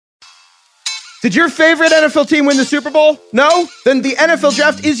Did your favorite NFL team win the Super Bowl? No? Then the NFL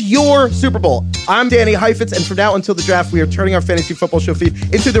Draft is your Super Bowl. I'm Danny Heifetz, and from now until the draft, we are turning our fantasy football show feed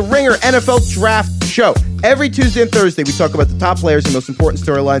into the Ringer NFL Draft Show. Every Tuesday and Thursday, we talk about the top players and most important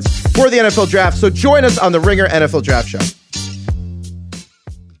storylines for the NFL Draft. So join us on the Ringer NFL Draft Show.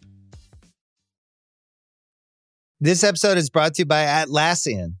 This episode is brought to you by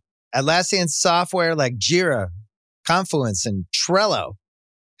Atlassian. Atlassian software like Jira, Confluence, and Trello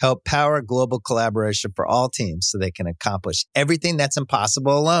help power global collaboration for all teams so they can accomplish everything that's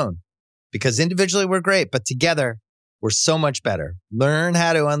impossible alone. Because individually we're great, but together we're so much better. Learn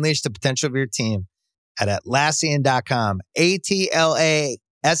how to unleash the potential of your team at Atlassian.com. Atlassian.com.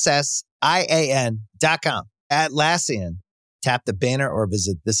 Atlassian. Tap the banner or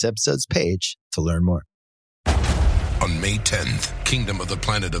visit this episode's page to learn more. On May 10th, Kingdom of the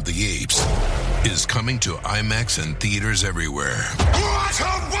Planet of the Apes is coming to IMAX and theaters everywhere. What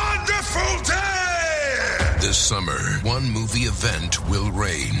a wonderful day! This summer, one movie event will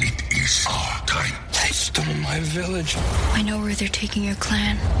reign. It is our time. They stole my village. I know where they're taking your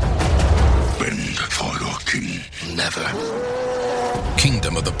clan. Bend for your king. Never.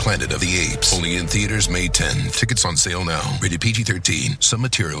 Kingdom of the Planet of the Apes. Only in theaters May 10th. Tickets on sale now. Rated PG-13. Some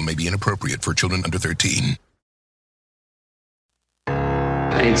material may be inappropriate for children under 13.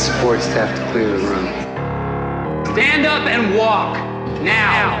 I need support staff to clear the room. Stand up and walk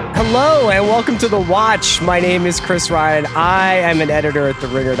now. Hello and welcome to The Watch. My name is Chris Ryan. I am an editor at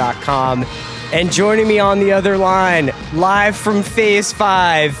TheRinger.com. And joining me on the other line, live from Phase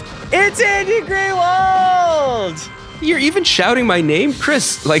 5, it's Andy Greenwald. You're even shouting my name,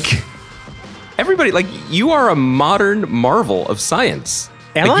 Chris. Like, everybody, like, you are a modern marvel of science.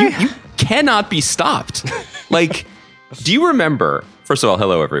 Am like, I? You cannot be stopped. Like, do you remember... First of all,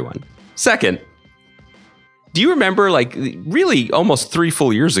 hello, everyone. Second, do you remember, like, really almost 3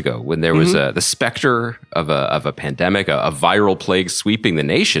 full years ago when there was the specter of a pandemic, a viral plague sweeping the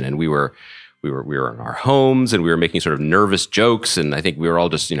nation, and we were in our homes and we were making sort of nervous jokes, and I think we were all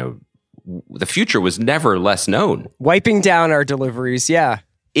just, the future was never less known. Wiping down our deliveries, yeah.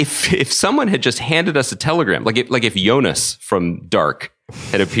 If someone had just handed us a telegram, like if Jonas from Dark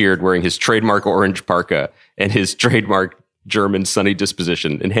had appeared wearing his trademark orange parka and his trademark German sunny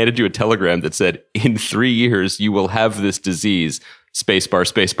disposition and handed you a telegram that said, in 3 years, you will have this disease, spacebar,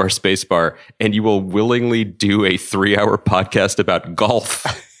 spacebar, spacebar, and you will willingly do a 3-hour podcast about golf.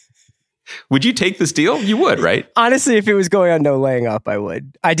 Would you take this deal? You would, right? Honestly, if it was going on No Laying Up, I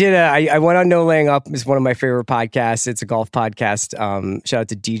would. I went on No Laying Up. It's one of my favorite podcasts. It's a golf podcast. Shout out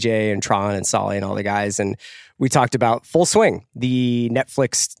to DJ and Tron and Solly and all the guys. And we talked about Full Swing, the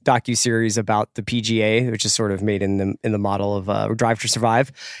Netflix docuseries about the PGA, which is sort of made in the model of Drive to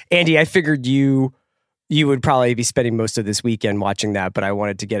Survive. Andy, I figured you would probably be spending most of this weekend watching that, but I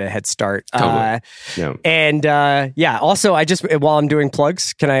wanted to get a head start. Totally. Also, while I'm doing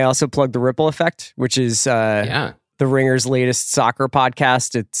plugs, can I also plug The Ripple Effect, which is The Ringer's latest soccer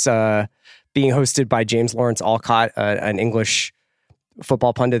podcast. It's being hosted by James Lawrence Alcott, an English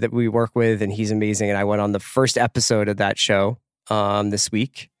football pundit that we work with, and he's amazing. And I went on the first episode of that show this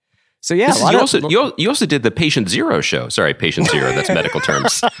week. So yeah, you also did the Patient Zero show. Sorry, Patient Zero. That's medical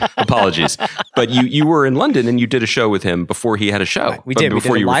terms. Apologies. But you were in London and you did a show with him before he had a show. We did.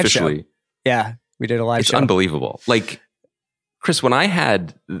 Before we did a live officially show. Yeah, we did a live show. It's unbelievable. Like, Chris, when I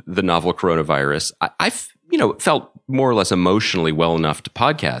had the novel coronavirus, I felt more or less emotionally well enough to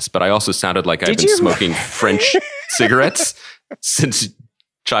podcast, but I also sounded like I've been smoking French cigarettes since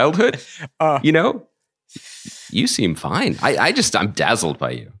childhood. You seem fine. I'm dazzled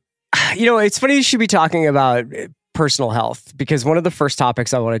by you. It's funny you should be talking about personal health, because one of the first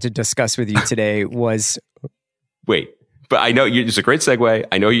topics I wanted to discuss with you today was... Wait, but I know it's a great segue.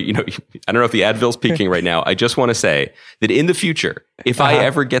 I know I don't know if the Advil's peaking right now. I just want to say that in the future, if I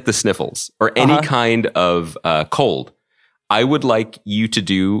ever get the sniffles or any kind of cold, I would like you to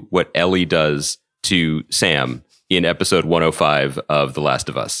do what Ellie does to Sam in episode 105 of The Last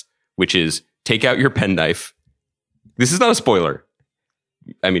of Us, which is take out your penknife. This is not a spoiler.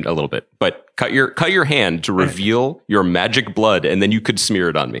 I mean, a little bit, but cut your hand to reveal your magic blood, and then you could smear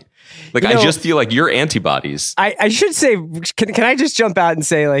it on me. Like, I just feel like your antibodies. I should say, can I just jump out and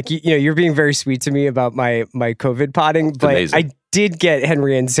say, like, you're being very sweet to me about my COVID potting, but I did get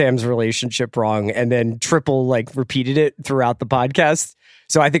Henry and Sam's relationship wrong, and then triple repeated it throughout the podcast.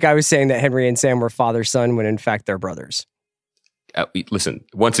 So I think I was saying that Henry and Sam were father-son when in fact they're brothers. Listen,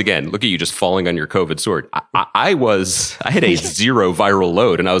 once again, look at you just falling on your COVID sword. I had a 0 viral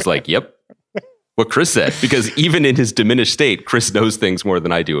load, and I was like, yep. what Chris said, because even in his diminished state, Chris knows things more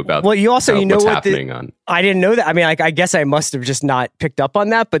than I do about. Well, you also, what's happening on. I didn't know that. I mean, I guess I must have just not picked up on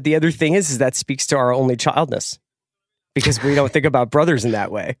that. But the other thing is that speaks to our only childness, because we don't think about brothers in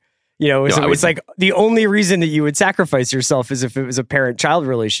that way. You know, it's like the only reason that you would sacrifice yourself is if it was a parent-child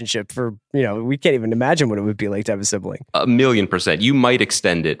relationship. For, you know, we can't even imagine what it would be like to have a sibling. 1,000,000%. You might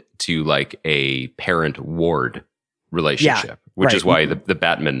extend it to like a parent-ward relationship, which is why the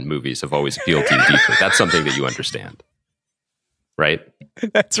Batman movies have always appealed to you deeper. That's something that you understand, right?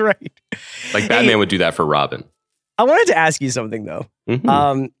 That's right. Like Batman would do that for Robin. I wanted to ask you something though.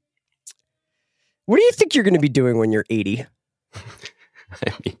 Mm-hmm. What do you think you're going to be doing when you're 80?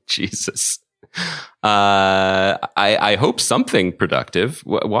 I mean, Jesus. I hope something productive.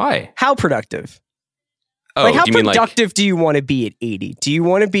 Why? How productive? Oh, like how do you productive mean do you want to be at 80? Do you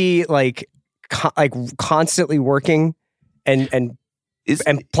want to be like constantly working and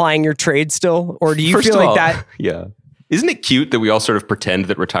plying your trade still, or do you feel like that? Yeah. Isn't it cute that we all sort of pretend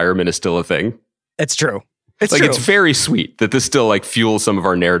that retirement is still a thing? It's true. It's like true. It's very sweet that this still like fuels some of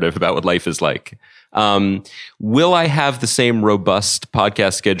our narrative about what life is like. Will I have the same robust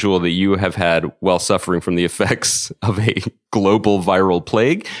podcast schedule that you have had while suffering from the effects of a global viral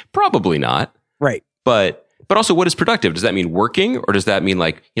plague? Probably not. Right. But also, what is productive? Does that mean working, or does that mean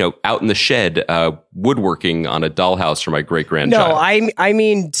like, you know, out in the shed, woodworking on a dollhouse for my great-grandchild? No, I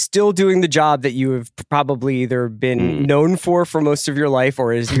mean still doing the job that you have probably either been known for most of your life,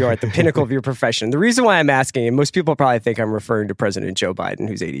 or is you're at the pinnacle of your profession. The reason why I'm asking, and most people probably think I'm referring to President Joe Biden,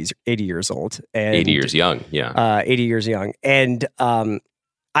 who's 80 years old. And 80 years young, yeah. 80 years young. And I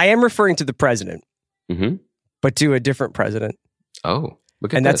am referring to the president, but to a different president. Oh,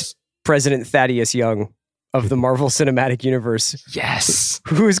 look at and this. That's President Thaddeus Young of the Marvel Cinematic Universe. Yes.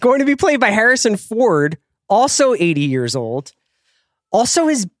 Who is going to be played by Harrison Ford, also 80 years old, also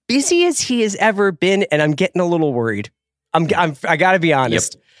as busy as he has ever been, and I'm getting a little worried. I got to be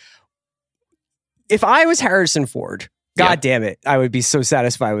honest. Yep. If I was Harrison Ford, God damn it, I would be so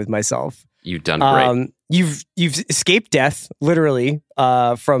satisfied with myself. You've done great. You've escaped death, literally,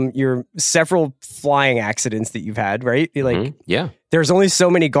 from your several flying accidents that you've had, right? Like, there's only so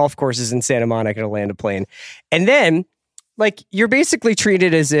many golf courses in Santa Monica to land a plane. And then, like, you're basically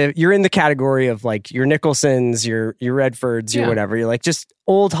treated as if you're in the category of, like, your Nicholsons, your Redfords, your whatever. You're like just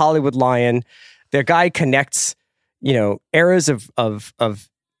old Hollywood lion. The guy connects, you know, eras of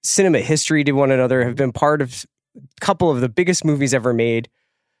cinema history to one another, have been part of a couple of the biggest movies ever made.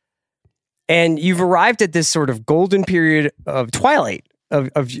 And you've arrived at this sort of golden period of twilight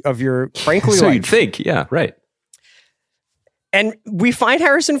of your frankly so life. You'd think, yeah, right. And we find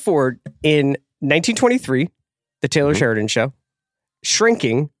Harrison Ford in 1923, The Taylor Sheridan Show,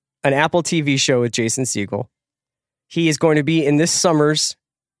 Shrinking, an Apple TV show with Jason Segel. He is going to be in this summer's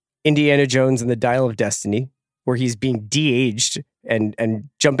Indiana Jones and the Dial of Destiny, where he's being de-aged and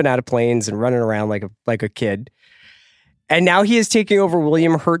jumping out of planes and running around like a kid. And now he is taking over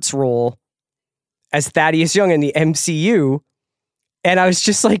William Hurt's role as Thaddeus Young in the MCU. And I was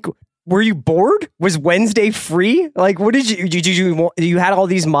just like, were you bored? Was Wednesday free? Like, what did you had all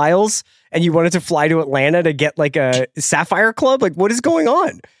these miles and you wanted to fly to Atlanta to get like a Sapphire Club? Like, what is going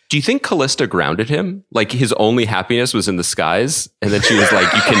on? Do you think Callista grounded him? Like his only happiness was in the skies? And then she was like,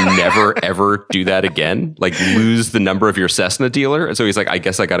 you can never, ever do that again. Like lose the number of your Cessna dealer. And so he's like, I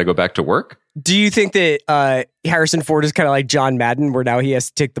guess I got to go back to work. Do you think that Harrison Ford is kind of like John Madden, where now he has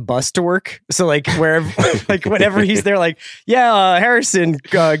to take the bus to work? So like wherever, like whenever he's there, like, Harrison,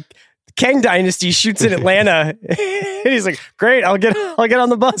 Kang Dynasty shoots in Atlanta. And he's like, great, I'll get on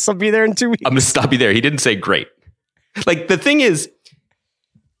the bus. I'll be there in 2 weeks. I'm going to stop you there. He didn't say great. Like the thing is,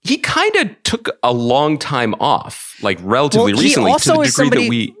 he kind of took a long time off, like relatively recently, to the degree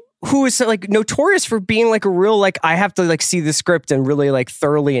that who is like notorious for being like a real, like, I have to like see the script and really like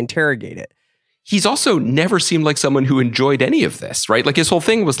thoroughly interrogate it. He's also never seemed like someone who enjoyed any of this, right? Like his whole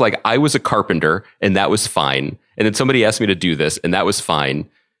thing was like, I was a carpenter and that was fine. And then somebody asked me to do this and that was fine.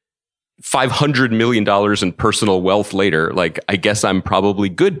 $500 million in personal wealth later, like, I guess I'm probably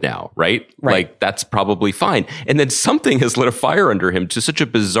good now, right? Like, that's probably fine. And then something has lit a fire under him to such a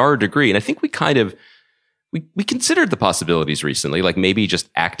bizarre degree. And I think we kind of, we considered the possibilities recently, like maybe just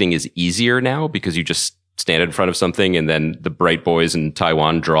acting is easier now because you just stand in front of something and then the bright boys in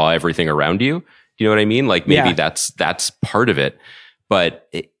Taiwan draw everything around you. Do you know what I mean? Like maybe that's part of it.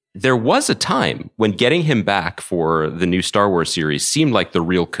 But there was a time when getting him back for the new Star Wars series seemed like the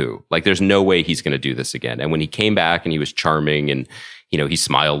real coup. Like there's no way he's going to do this again. And when he came back and he was charming and, you know, he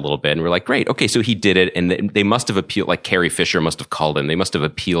smiled a little bit and we're like, great. Okay. So he did it. And they must have appealed, like Carrie Fisher must have called him. They must have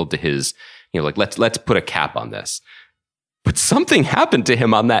appealed to his, you know, like, let's put a cap on this. But something happened to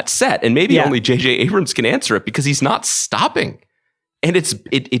him on that set, and maybe only J.J. Abrams can answer it because he's not stopping. And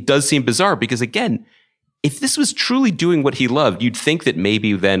it does seem bizarre because, again, if this was truly doing what he loved, you'd think that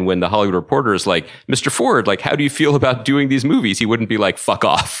maybe then when the Hollywood Reporter is like, Mr. Ford, like, how do you feel about doing these movies? He wouldn't be like, fuck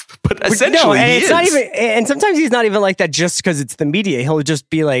off. But essentially, and he it's is. not even, and sometimes he's not even like that just because it's the media. He'll just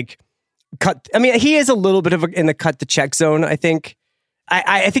be like, cut. I mean, he is a little bit of in the cut the check zone, I think.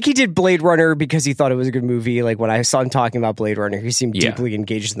 I think he did Blade Runner because he thought it was a good movie. Like when I saw him talking about Blade Runner, he seemed deeply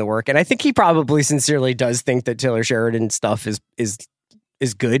engaged in the work. And I think he probably sincerely does think that Taylor Sheridan stuff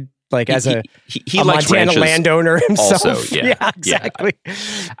is good. Like as a Montana landowner himself. Also, yeah, exactly. Yeah.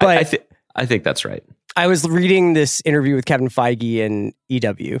 But I think that's right. I was reading this interview with Kevin Feige in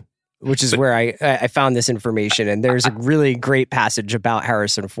EW, which is where I found this information. And there's a really great passage about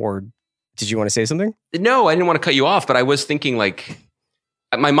Harrison Ford. Did you want to say something? No, I didn't want to cut you off, but I was thinking like,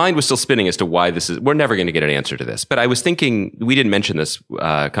 my mind was still spinning as to why this is, we're never going to get an answer to this. But I was thinking, we didn't mention this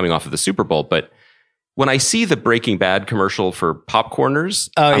coming off of the Super Bowl, but when I see the Breaking Bad commercial for popcorners,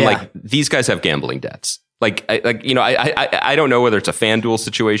 I'm like, these guys have gambling debts. Like, I don't know whether it's a FanDuel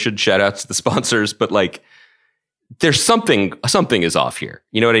situation, shout outs to the sponsors, but like, there's something is off here.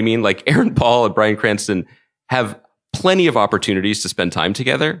 You know what I mean? Like Aaron Paul and Bryan Cranston have plenty of opportunities to spend time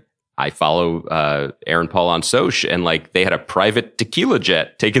together. I follow Aaron Paul on Soch, and like they had a private tequila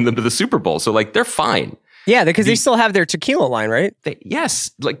jet taking them to the Super Bowl, so like they're fine. Yeah, because they still have their tequila line, right? Yes,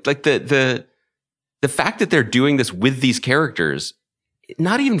 like the fact that they're doing this with these characters,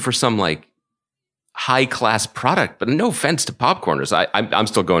 not even for some like high class product. But no offense to popcorners, I'm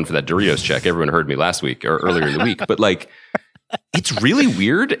still going for that Doritos check. Everyone heard me last week or earlier in the week, but like. It's really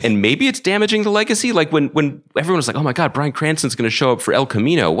weird, and maybe it's damaging the legacy. Like when everyone was like, "Oh my God, Bryan Cranston's going to show up for El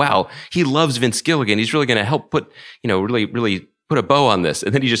Camino. Wow, he loves Vince Gilligan. He's really going to help put, really put a bow on this."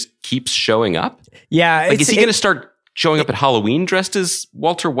 And then he just keeps showing up. Yeah, like is he going to start showing up at Halloween dressed as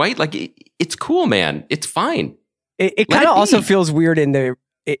Walter White? Like it's cool, man. It's fine. It kind of also feels weird in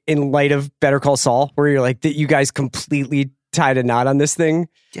light of Better Call Saul, where you're like that you guys completely tied a knot on this thing.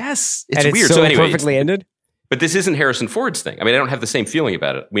 Yes, it's weird. So anyway, perfectly ended. But this isn't Harrison Ford's thing. I mean, I don't have the same feeling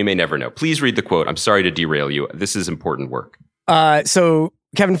about it. We may never know. Please read the quote. I'm sorry to derail you. This is important work. So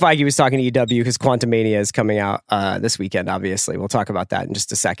Kevin Feige was talking to EW because Quantumania is coming out this weekend, obviously. We'll talk about that in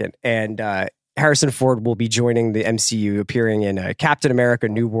just a second. And Harrison Ford will be joining the MCU, appearing in Captain America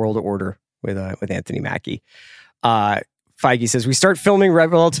New World Order with Anthony Mackie. Feige says, we start filming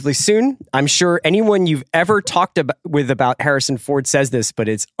relatively soon. I'm sure anyone you've ever talked about Harrison Ford says this, but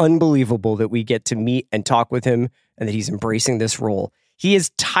it's unbelievable that we get to meet and talk with him and that he's embracing this role. He is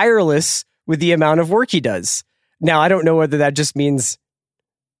tireless with the amount of work he does. Now, I don't know whether that just means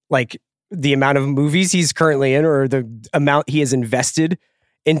like the amount of movies he's currently in or the amount he has invested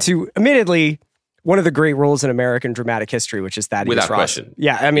into, admittedly, one of the great roles in American dramatic history, which is Thaddeus Without Ross. question.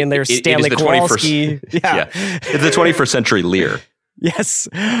 Yeah, I mean, there's Stanley Kowalski. It's the 21st century Lear. Yes.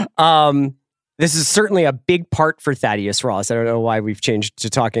 This is certainly a big part for Thaddeus Ross. I don't know why we've changed to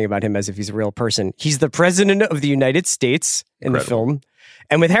talking about him as if he's a real person. He's the president of the United States in the film.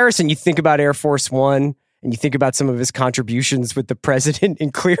 And with Harrison, you think about Air Force One, and you think about some of his contributions with the president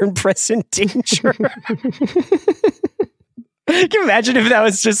in Clear and Present Danger. Can you imagine if that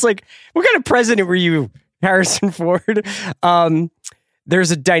was just like, what kind of president were you, Harrison Ford?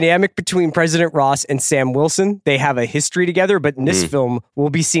 There's a dynamic between President Ross and Sam Wilson. They have a history together, but in this film, we'll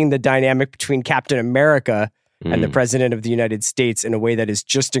be seeing the dynamic between Captain America and the President of the United States in a way that is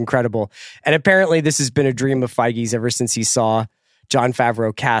just incredible. And apparently this has been a dream of Feige's ever since he saw Jon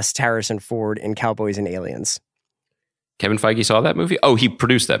Favreau cast Harrison Ford in Cowboys and Aliens. Kevin Feige saw that movie? Oh, he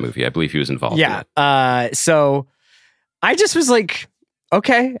produced that movie. I believe he was involved in it. So I just was like,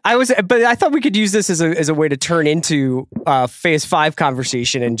 okay. But I thought we could use this as a way to turn into Phase 5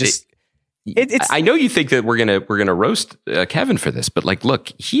 conversation and just. It's. I know you think that we're gonna roast Kevin for this, but like,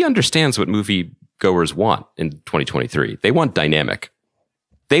 look, he understands what movie goers want in 2023. They want dynamic.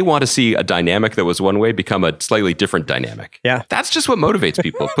 They want to see a dynamic that was one way become a slightly different dynamic. Yeah, that's just what motivates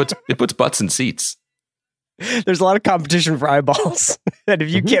people. It puts butts in seats. There's a lot of competition for eyeballs. And if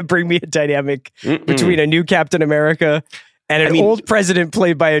you can't bring me a dynamic between a new Captain America and an old president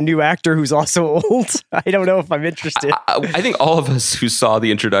played by a new actor who's also old, I don't know if I'm interested. I think all of us who saw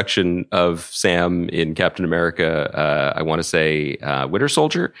the introduction of Sam in Captain America, I want to say Winter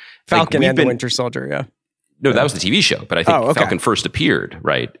Soldier. Falcon and the Winter Soldier, yeah. No, that was the TV show, but I think Falcon first appeared,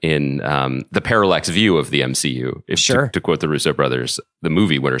 right, in the parallax view of the MCU, to quote the Russo brothers, the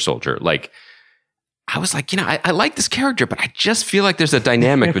movie Winter Soldier. Like, I was like, I like this character, but I just feel like there's a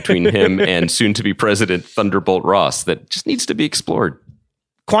dynamic between him and soon-to-be President Thunderbolt Ross that just needs to be explored.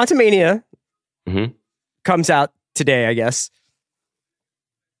 Quantumania comes out today, I guess.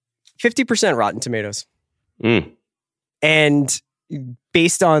 50% Rotten Tomatoes. And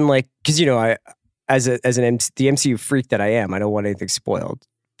based on like, because I the MCU freak that I am, I don't want anything spoiled.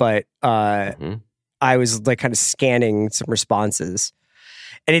 But I was like kind of scanning some responses,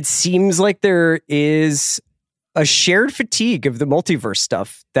 and it seems like there is a shared fatigue of the multiverse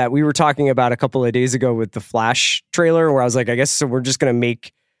stuff that we were talking about a couple of days ago with the Flash trailer, where I was like, I guess so we're just going to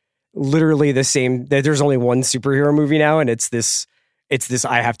make literally the same. There's only one superhero movie now, and it's this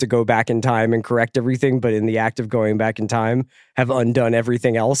I have to go back in time and correct everything, but in the act of going back in time, have undone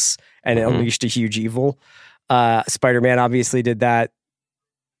everything else and unleashed a huge evil. Spider-Man obviously did that.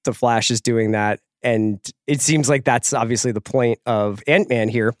 The Flash is doing that. And it seems like that's obviously the point of Ant-Man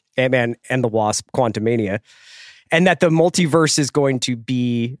here, Ant-Man and the Wasp, Quantumania, and that the multiverse is going to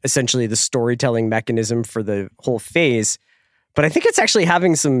be essentially the storytelling mechanism for the whole phase. But I think it's actually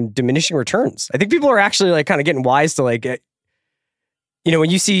having some diminishing returns. I think people are actually like kind of getting wise to like, when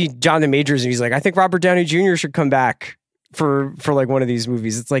you see Jonathan Majors and he's like, I think Robert Downey Jr. should come back for like one of these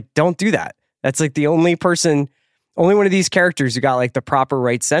movies. It's like, don't do that. That's like the only one of these characters who got like the proper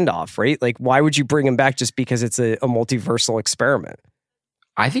right send off, right? Like, why would you bring him back just because it's a multiversal experiment?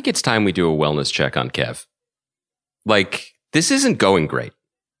 I think it's time we do a wellness check on Kev. Like, this isn't going great.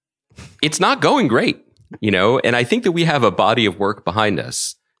 It's not going great, and I think that we have a body of work behind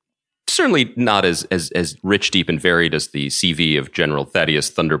us. Certainly not as rich, deep, and varied as the CV of General Thaddeus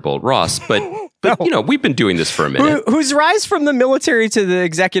Thunderbolt Ross, but no. We've been doing this for a minute. Whose rise from the military to the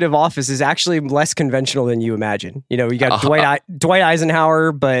executive office is actually less conventional than you imagine. You got Dwight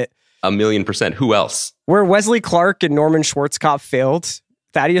Eisenhower, but 1,000,000%. Who else? Where Wesley Clark and Norman Schwarzkopf failed,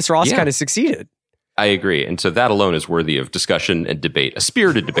 Thaddeus Ross kind of succeeded. I agree. And so that alone is worthy of discussion and debate, a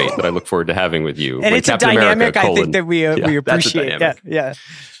spirited debate that I look forward to having with you. And it's Captain a dynamic I think that we appreciate. Yeah.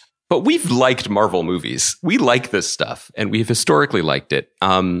 But we've liked Marvel movies. We like this stuff, and we've historically liked it.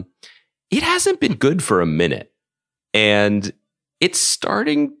 It hasn't been good for a minute, and it's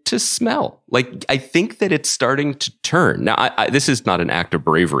starting to smell. Like, I think that it's starting to turn. Now, this is not an act of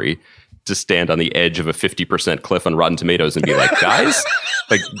bravery to stand on the edge of a 50% cliff on Rotten Tomatoes and be like, guys,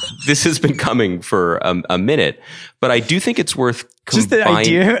 like, this has been coming for a minute. But I do think it's worth just the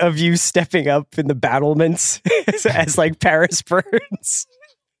idea of you stepping up in the battlements as like Paris Burns.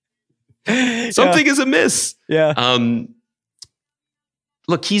 Something is amiss. Yeah.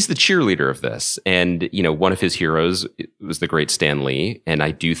 Look, he's the cheerleader of this. And, one of his heroes was the great Stan Lee. And I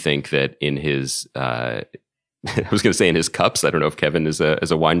do think that in his, I was going to say in his cups, I don't know if Kevin is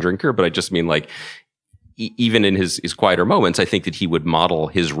a wine drinker, but I just mean like, even in his quieter moments, I think that he would model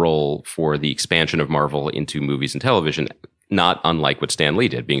his role for the expansion of Marvel into movies and television, not unlike what Stan Lee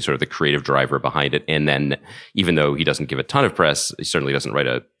did, being sort of the creative driver behind it. And then, even though he doesn't give a ton of press, he certainly doesn't write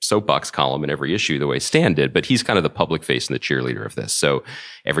a soapbox column in every issue the way Stan did, but he's kind of the public face and the cheerleader of this. So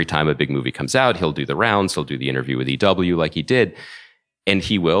every time a big movie comes out, he'll do the rounds, he'll do the interview with EW like he did. And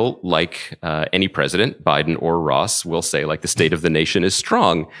he will, like any president, Biden or Ross, will say, like, the state of the nation is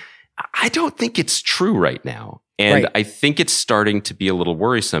strong. I don't think it's true right now. And I think it's starting to be a little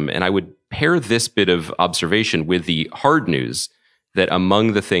worrisome. And I would pair this bit of observation with the hard news that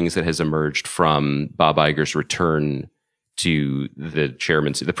among the things that has emerged from Bob Iger's return to the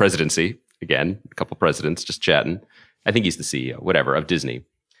the presidency, again, a couple presidents just chatting, I think he's the CEO, whatever, of Disney,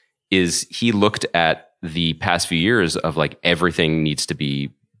 is he looked at the past few years of like everything needs to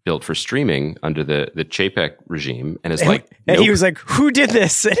be built for streaming under the Chapek regime, and is like, and he was like, "Who did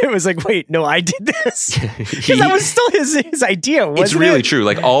this?" And it was like, "Wait, no, I did this." Because that was still his idea. Wasn't it's really true.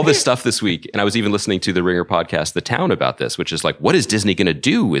 Like all this stuff this week, and I was even listening to the Ringer podcast, The Town, about this, which is like, what is Disney going to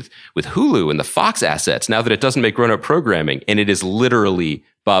do with Hulu and the Fox assets now that it doesn't make grown-up programming? And it is literally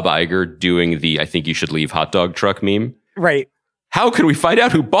Bob Iger doing the "I think you should leave" hot dog truck meme. Right. How can we find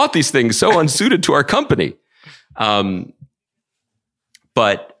out who bought these things so unsuited to our company?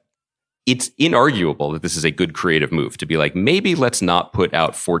 But it's inarguable that this is a good creative move to be like, maybe let's not put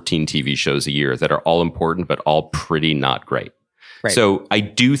out 14 TV shows a year that are all important, but all pretty not great. Right. So I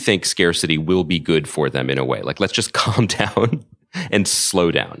do think scarcity will be good for them in a way. Like, let's just calm down and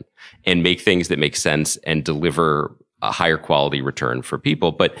slow down and make things that make sense and deliver a higher quality return for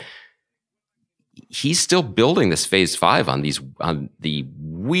people. But he's still building this phase 5 on the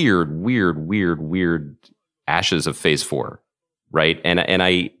weird ashes of phase 4. Right. And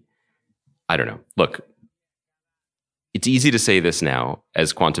I don't know. Look, it's easy to say this now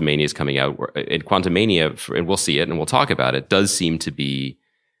as Quantumania is coming out. And Quantumania, and we'll see it and we'll talk about it, does seem to be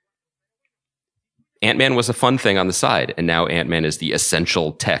Ant-Man was a fun thing on the side. And now Ant-Man is the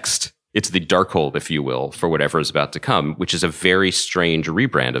essential text. It's the Darkhold, if you will, for whatever is about to come, which is a very strange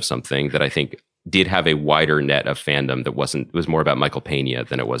rebrand of something that I think did have a wider net of fandom that was more about Michael Pena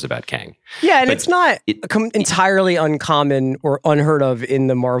than it was about Kang. Yeah, and it's not entirely uncommon or unheard of in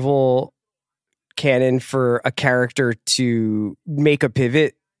the Marvel canon for a character to make a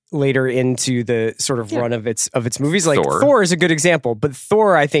pivot later into the sort of run of its movies. Like Thor is a good example, but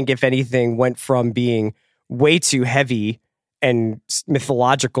Thor, I think, if anything, went from being way too heavy and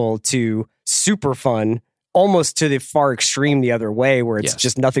mythological to super fun, almost to the far extreme the other way, where it's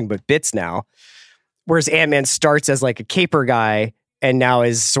just nothing but bits now. Whereas Ant-Man starts as like a caper guy and now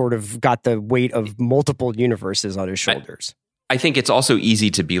is sort of got the weight of multiple universes on his shoulders. I think it's also easy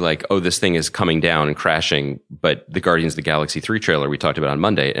to be like, oh, this thing is coming down and crashing, but the Guardians of the Galaxy 3 trailer we talked about on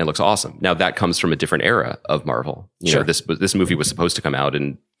Monday, and it looks awesome. Now, that comes from a different era of Marvel. You know, this movie was supposed to come out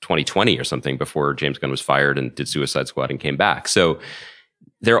in 2020 or something before James Gunn was fired and did Suicide Squad and came back. So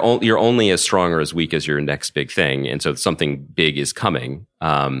you're only as strong or as weak as your next big thing. And so something big is coming.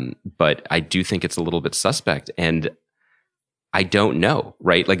 But I do think it's a little bit suspect. And I don't know,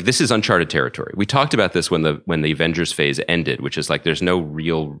 right? Like, this is uncharted territory. We talked about this when the Avengers phase ended, which is like, there's no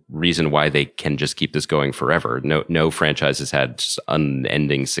real reason why they can just keep this going forever. No franchise has had just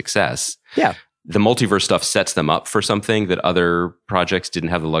unending success. Yeah. The multiverse stuff sets them up for something that other projects didn't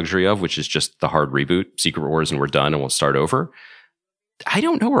have the luxury of, which is just the hard reboot, Secret Wars, and we're done and we'll start over. I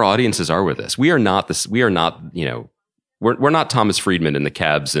don't know where audiences are with this. We're not, we're not Thomas Friedman in the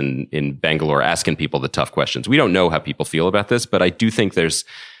cabs in Bangalore asking people the tough questions. We don't know how people feel about this, but I do think there's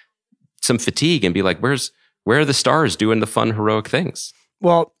some fatigue and be like, where are the stars doing the fun, heroic things?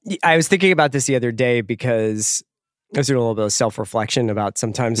 Well, I was thinking about this the other day because I was doing a little bit of self-reflection about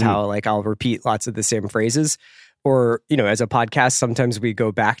sometimes how like I'll repeat lots of the same phrases, or, you know, as a podcast, sometimes we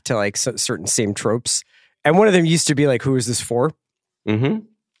go back to like certain same tropes. And one of them used to be like, who is this for? Mm-hmm.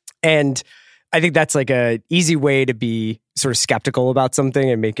 And I think that's like a easy way to be sort of skeptical about something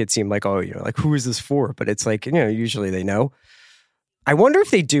and make it seem like, oh, you know, like, who is this for? But it's like, you know, usually they know. I wonder if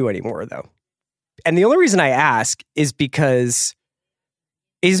they do anymore, though. And the only reason I ask is because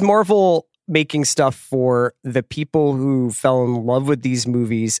is Marvel making stuff for the people who fell in love with these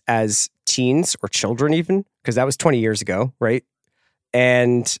movies as teens or children even? Because that was 20 years ago, right?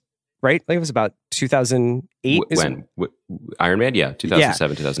 And right, like it was about 2008. When Iron Man,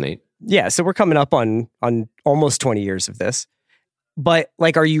 2007, 2008. Yeah, so we're coming up on almost 20 years of this. But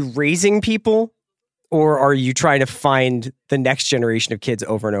like, are you raising people, or are you trying to find the next generation of kids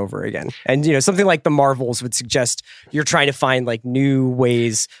over and over again? And, you know, something like the Marvels would suggest you're trying to find like new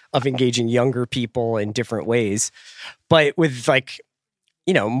ways of engaging younger people in different ways. But with like,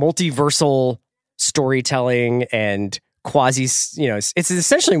 you know, multiversal storytelling and quasi, you know, it's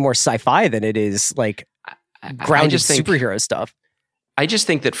essentially more sci-fi than it is like grounded superhero stuff. I just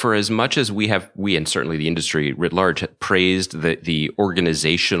think that for as much as we and certainly the industry writ large praised the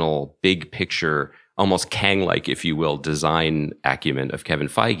organizational big picture, almost Kang-like, if you will, design acumen of Kevin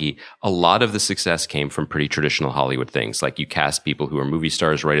Feige, a lot of the success came from pretty traditional Hollywood things. Like, you cast people who are movie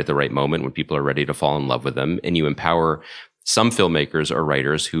stars right at the right moment when people are ready to fall in love with them, and you empower some filmmakers or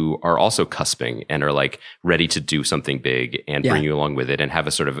writers who are also cusping and are like ready to do something big and bring you along with it and have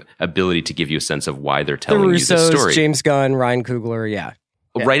a sort of ability to give you a sense of why they're telling you this story. James Gunn, Ryan Coogler,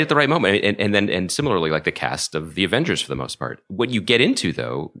 right at the right moment. And similarly, like the cast of the Avengers for the most part. What you get into,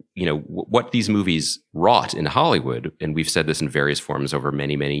 though, you know, what these movies wrought in Hollywood, and we've said this in various forms over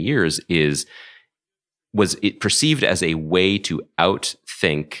many, many years, was it perceived as a way to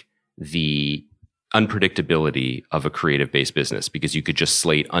outthink the unpredictability of a creative-based business, because you could just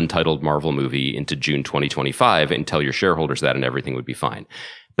slate untitled Marvel movie into June 2025 and tell your shareholders that and everything would be fine.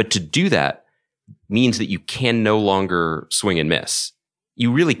 But to do that means that you can no longer swing and miss.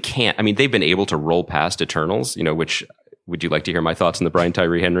 You really can't. I mean, they've been able to roll past Eternals, you know, which, would you like to hear my thoughts on the Brian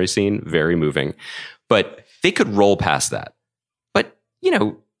Tyree Henry scene? Very moving. But they could roll past that. But, you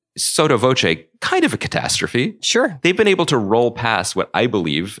know, sotto voce, kind of a catastrophe. Sure. They've been able to roll past what I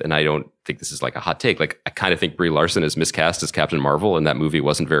believe, and I don't think this is like a hot take, like I kind of think Brie Larson is miscast as Captain Marvel and that movie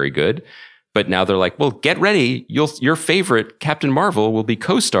wasn't very good. But now they're like, well, get ready. Your favorite Captain Marvel will be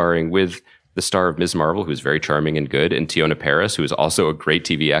co-starring with the star of Ms. Marvel, who's very charming and good, and Tiona Paris, who is also a great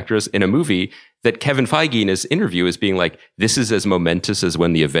TV actress, in a movie that Kevin Feige in his interview is being like, this is as momentous as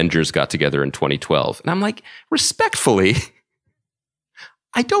when the Avengers got together in 2012. And I'm like, respectfully,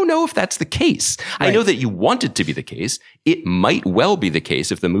 I don't know if that's the case. Right. I know that you want it to be the case. It might well be the case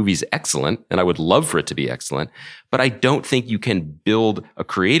if the movie's excellent, and I would love for it to be excellent. But I don't think you can build a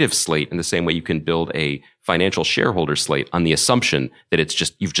creative slate in the same way you can build a financial shareholder slate on the assumption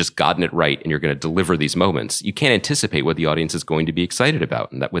that you've just gotten it right and you're going to deliver these moments. You can't anticipate what the audience is going to be excited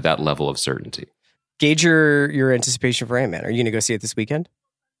about, and that with that level of certainty. Gauge your anticipation for Ant-Man. Are you going to go see it this weekend?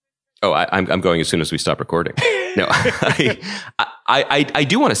 Oh, I'm going as soon as we stop recording. No, I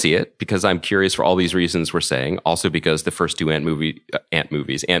do want to see it because I'm curious for all these reasons we're saying. Also because the first two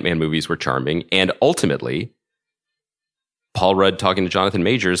Ant-Man movies were charming, and ultimately, Paul Rudd talking to Jonathan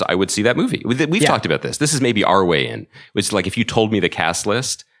Majors, I would see that movie. We've talked about this. This is maybe our way in. It's like if you told me the cast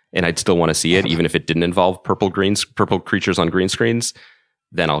list, and I'd still want to see it, even if it didn't involve purple creatures on green screens,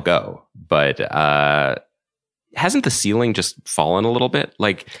 then I'll go. But hasn't the ceiling just fallen a little bit?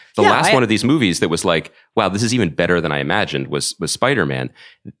 Like the last one of these movies that was like, wow, this is even better than I imagined was Spider-Man.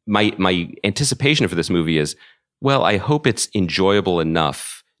 My anticipation for this movie is, well, I hope it's enjoyable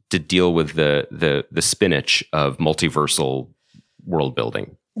enough to deal with the spinach of multiversal world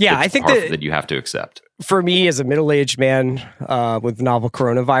building. Yeah, I think that you have to accept. For me, as a middle-aged man with novel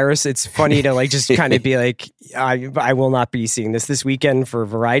coronavirus, it's funny to like just kind of be like, I will not be seeing this weekend for a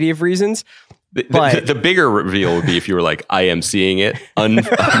variety of reasons. But the bigger reveal would be if you were like, I am seeing it,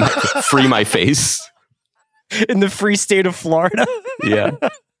 free my face. In the free state of Florida. Yeah.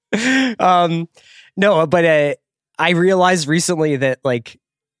 No, but I realized recently that like,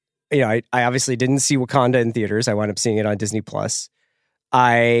 I obviously didn't see Wakanda in theaters. I wound up seeing it on Disney+.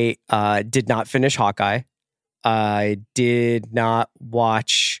 I did not finish Hawkeye. I did not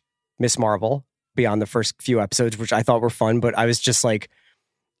watch Miss Marvel beyond the first few episodes, which I thought were fun, but I was just like,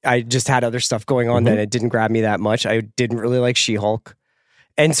 I just had other stuff going on that it didn't grab me that much. I didn't really like She-Hulk,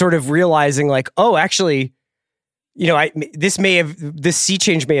 and sort of realizing like, oh, actually, this sea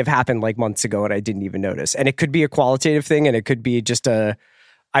change may have happened like months ago and I didn't even notice. And it could be a qualitative thing, and it could be just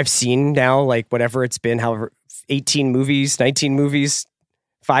I've seen now like whatever it's been, however, 18 movies, 19 movies,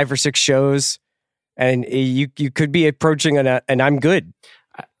 5 or 6 shows, and you could be approaching and I'm good.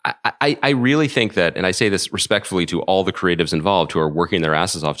 I really think that, and I say this respectfully to all the creatives involved who are working their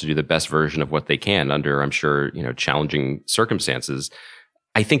asses off to do the best version of what they can under, I'm sure, challenging circumstances.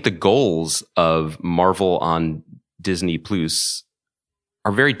 I think the goals of Marvel on Disney Plus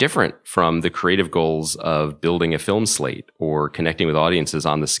are very different from the creative goals of building a film slate or connecting with audiences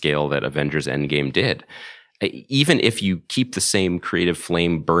on the scale that Avengers Endgame did. Even if you keep the same creative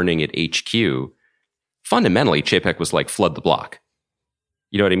flame burning at HQ, fundamentally, Chapek was like, flood the block.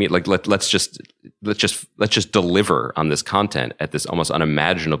 You know what I mean? Like let's just deliver on this content at this almost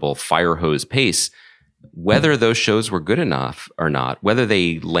unimaginable fire hose pace. Whether those shows were good enough or not, whether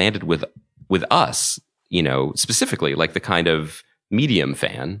they landed with us, specifically like the kind of medium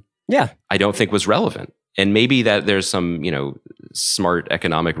fan, I don't think was relevant. And maybe that there's some smart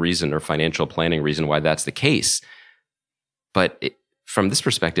economic reason or financial planning reason why that's the case. But from this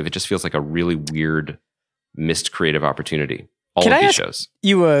perspective, it just feels like a really weird missed creative opportunity. Can I ask shows.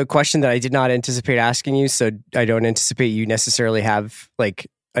 You a question that I did not anticipate asking you, so I don't anticipate you necessarily have like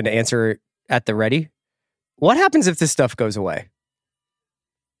an answer at the ready? What happens if this stuff goes away?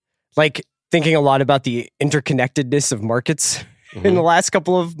 Like thinking a lot about the interconnectedness of markets in the last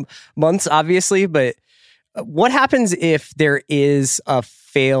couple of months, obviously, but what happens if there is a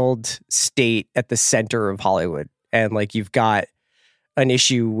failed state at the center of Hollywood and like you've got an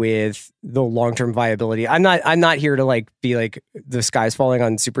issue with the long-term viability? I'm not here to like be like the sky's falling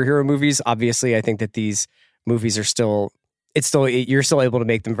on superhero movies. Obviously, I think that these movies are you're still able to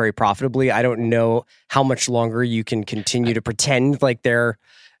make them very profitably. I don't know how much longer you can continue to pretend like they're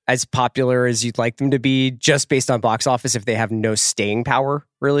as popular as you'd like them to be just based on box office if they have no staying power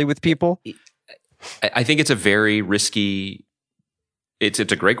really with people. I think it's a very risky, it's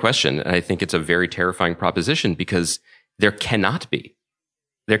a great question. And I think it's a very terrifying proposition because there cannot be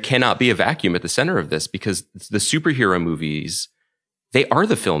a vacuum at the center of this because the superhero movies, they are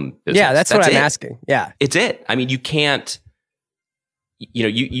the film business. Yeah, that's what I'm asking. Yeah. It's it. I mean, you can't,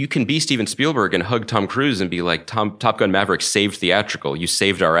 you can be Steven Spielberg and hug Tom Cruise and be like, Top Gun Maverick saved theatrical. You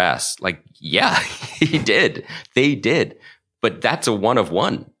saved our ass. Like, yeah, he did. They did. But that's a one of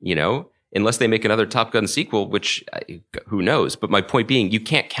one, unless they make another Top Gun sequel, which who knows? But my point being, you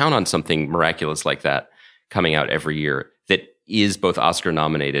can't count on something miraculous like that coming out every year that is both Oscar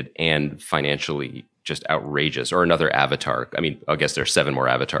nominated and financially just outrageous, or another Avatar. I mean, I guess there's 7 more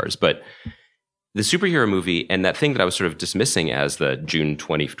Avatars, but the superhero movie and that thing that I was sort of dismissing as the June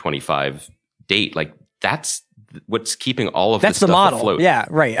 2025 date, like that's what's keeping all of this stuff model. Afloat. Yeah,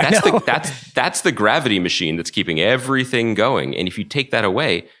 right. That's the gravity machine that's keeping everything going. And if you take that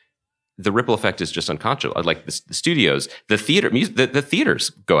away, the ripple effect is just unconscionable. Like the studios, the theaters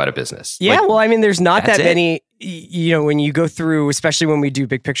go out of business. Yeah, well, I mean, there's not that many. When you go through, especially when we do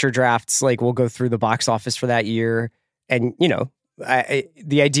big picture drafts, like we'll go through the box office for that year, and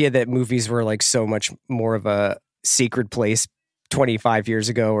the idea that movies were like so much more of a sacred place 25 years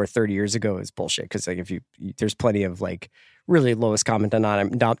ago or 30 years ago is bullshit. Because like if there's plenty of like really lowest common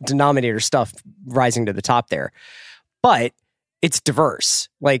denominator stuff rising to the top there. But it's diverse,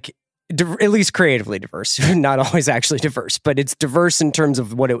 like at least creatively diverse, not always actually diverse, but it's diverse in terms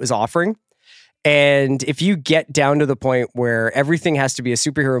of what it was offering. And if you get down to the point where everything has to be a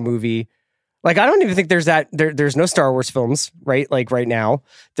superhero movie, like I don't even think there's no Star Wars films, right? Like right now,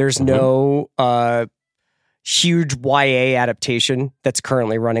 there's no huge YA adaptation that's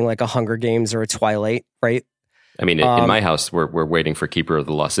currently running like a Hunger Games or a Twilight, right? I mean, in my house, we're waiting for Keeper of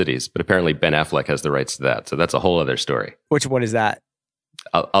the Lost Cities, but apparently Ben Affleck has the rights to that, so that's a whole other story. What is that?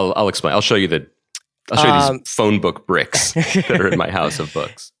 I'll explain. I'll show you these phone book bricks that are in my house of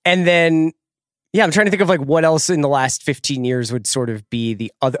books. And then, yeah, I'm trying to think of like what else in the last 15 years would sort of be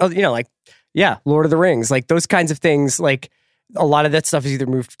the other, like, yeah, Lord of the Rings, like those kinds of things. Like a lot of that stuff is either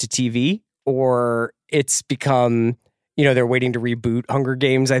moved to TV or it's become, they're waiting to reboot Hunger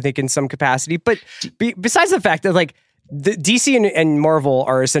Games, I think, in some capacity. But besides the fact that like the DC and Marvel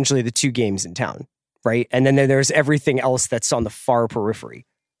are essentially the two games in town, right? And then there's everything else that's on the far periphery.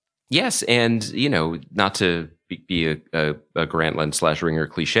 Yes, and not to be a Grantland / Ringer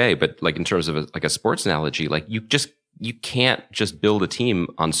cliche, but like in terms of a sports analogy, like you can't just build a team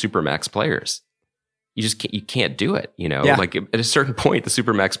on Supermax players. You can't do it. Like at a certain point, the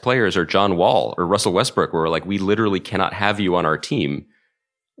Supermax players are John Wall or Russell Westbrook, where like we literally cannot have you on our team,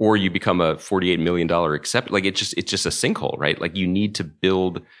 or you become a $48 million accept. Like it's just a sinkhole, right? Like you need to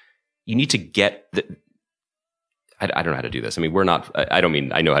get the. I don't know how to do this. I mean, I don't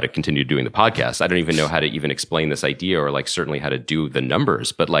mean I know how to continue doing the podcast. I don't even know how to even explain this idea, or like certainly how to do the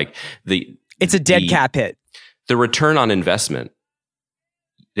numbers. But like it's a dead cap hit. The return on investment.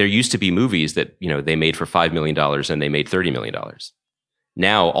 There used to be movies that, they made for $5 million and they made $30 million.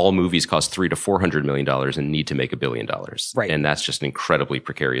 Now all movies cost $300 to $400 million and need to make $1 billion. Right. And that's just an incredibly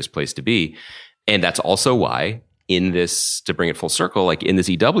precarious place to be. And that's also why in this, to bring it full circle, like in this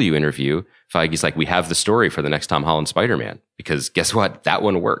EW interview, Feige's like, we have the story for the next Tom Holland Spider-Man, because guess what? That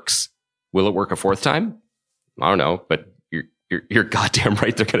one works. Will it work a fourth time? I don't know, but you're goddamn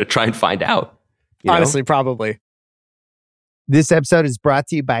right. They're going to try and find out. Honestly, probably. This episode is brought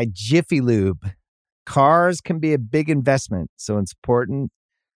to you by Jiffy Lube. Cars can be a big investment, so it's important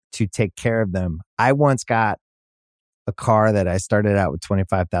to take care of them. I once got a car that I started out with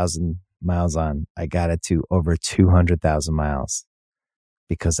 25,000 miles on. I got it to over 200,000 miles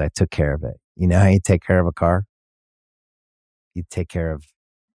because I took care of it. You know how you take care of a car? You take care of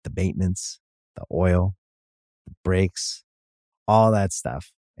the maintenance, the oil, the brakes, all that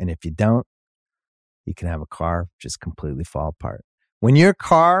stuff. And if you don't, you can have a car just completely fall apart. When your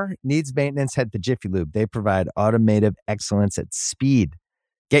car needs maintenance, head to Jiffy Lube. They provide automotive excellence at speed.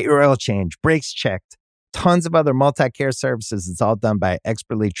 Get your oil change, brakes checked, tons of other multi-care services. It's all done by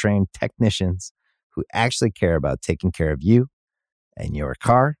expertly trained technicians who actually care about taking care of you and your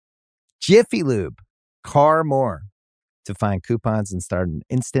car. Jiffy Lube, car more. To find coupons and start an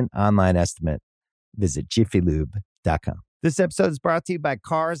instant online estimate, visit jiffylube.com. This episode is brought to you by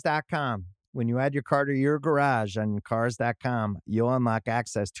Cars.com. When you add your car to your garage on Cars.com, you'll unlock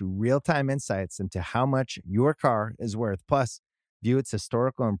access to real-time insights into how much your car is worth. Plus, view its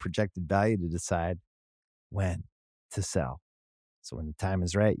historical and projected value to decide when to sell. So when the time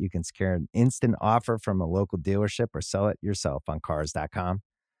is right, you can secure an instant offer from a local dealership or sell it yourself on Cars.com.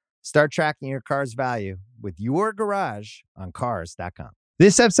 Start tracking your car's value with your garage on Cars.com.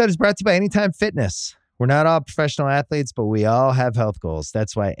 This episode is brought to you by Anytime Fitness. We're not all professional athletes, but we all have health goals.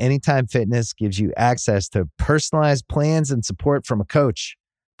 That's why Anytime Fitness gives you access to personalized plans and support from a coach.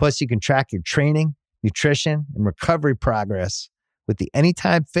 Plus, you can track your training, nutrition, and recovery progress with the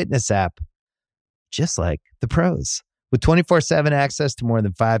Anytime Fitness app, just like the pros. With 24/7 access to more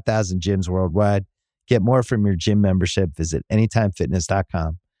than 5,000 gyms worldwide, get more from your gym membership. Visit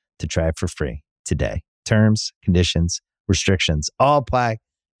anytimefitness.com to try it for free today. Terms, conditions, restrictions all apply.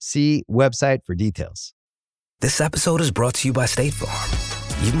 See website for details. This episode is brought to you by State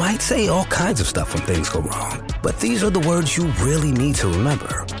Farm. You might say all kinds of stuff when things go wrong, but these are the words you really need to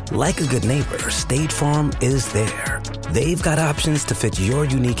remember. Like a good neighbor, State Farm is there. They've got options to fit your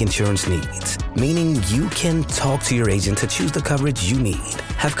unique insurance needs, meaning you can talk to your agent to choose the coverage you need,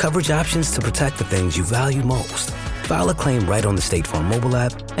 have coverage options to protect the things you value most, file a claim right on the State Farm mobile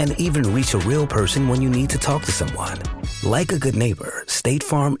app, and even reach a real person when you need to talk to someone. Like a good neighbor, State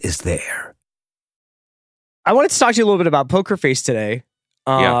Farm is there. I wanted to talk to you a little bit about Poker Face today,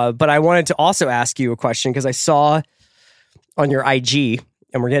 but I wanted to also ask you a question because I saw on your IG,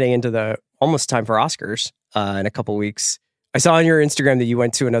 and we're getting into the almost time for Oscars in a couple weeks. I saw on your Instagram that you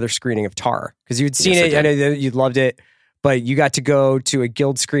went to another screening of Tar because you'd seen it. I know that you loved it, but you got to go to a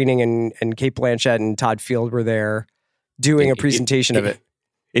guild screening and Kate Blanchett and Todd Field were there. doing a presentation of it.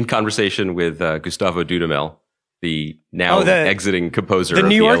 In conversation with Gustavo Dudamel, the now exiting composer of the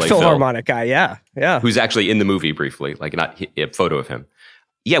New York LA Philharmonic guy. Yeah. Who's actually in the movie briefly, like not a photo of him.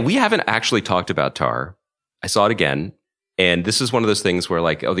 Yeah, we haven't actually talked about Tar. I saw it again. And this is one of those things where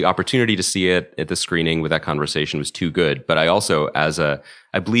like, the opportunity to see it at the screening with that conversation was too good. But I also,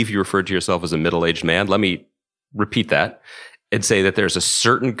 I believe you referred to yourself as a middle-aged man. Let me repeat that and say that there's a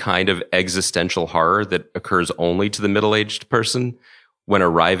certain kind of existential horror that occurs only to the middle-aged person when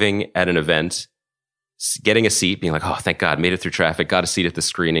arriving at an event, getting a seat, being like, oh, thank God, made it through traffic, got a seat at the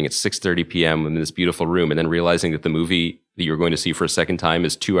screening at 6:30 p.m. in this beautiful room, and then realizing that the movie that you're going to see for a second time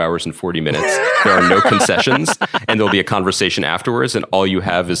is 2 hours and 40 minutes. There are no concessions, and there'll be a conversation afterwards, and all you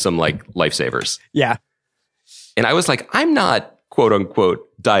have is some like lifesavers. Yeah. And I was like, I'm not quote unquote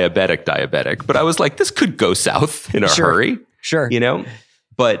diabetic, but I was like, this could go south in a hurry. Sure. You know?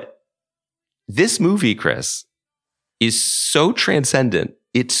 But this movie, Chris, is so transcendent.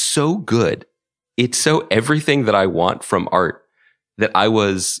 It's so good. It's so everything that I want from art that I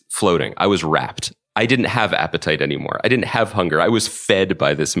was floating. I was wrapped. I didn't have appetite anymore. I didn't have hunger. I was fed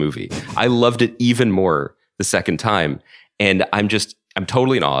by this movie. I loved it even more the second time. And I'm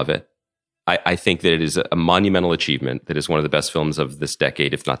totally in awe of it. I think that it is a monumental achievement. That is one of the best films of this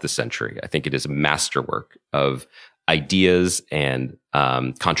decade, if not this century. I think it is a masterwork of ideas and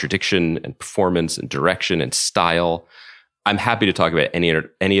contradiction and performance and direction and style. I'm happy to talk about any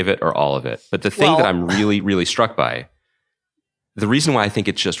of it or all of it. But the thing that I'm really, really struck by, the reason why I think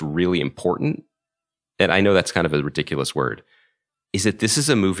it's just really important, and I know that's kind of a ridiculous word, is that this is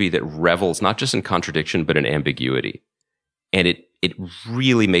a movie that revels not just in contradiction, but in ambiguity. And it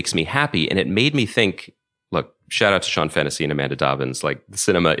really makes me happy. And it made me think, look, shout out to Sean Fennessy and Amanda Dobbins. Like, the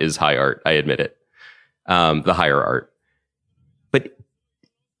cinema is high art. I admit it. The higher art. But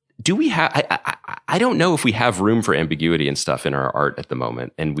do we have, I don't know if we have room for ambiguity and stuff in our art at the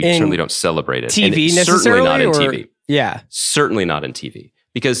moment. And we certainly don't celebrate it. TV and necessarily? Certainly not in TV. Yeah. Certainly not in TV.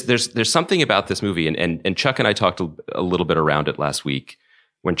 Because there's something about this movie, and Chuck and I talked a little bit around it last week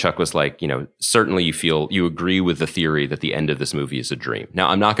when Chuck was like, certainly you agree with the theory that the end of this movie is a dream. Now,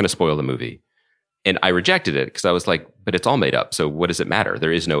 I'm not going to spoil the movie. And I rejected it because I was like, but it's all made up. So what does it matter?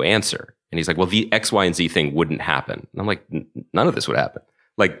 There is no answer. And he's like, well, the X, Y, and Z thing wouldn't happen. And I'm like, none of this would happen.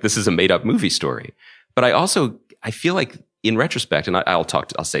 Like, this is a made up movie story. But I feel like in retrospect, and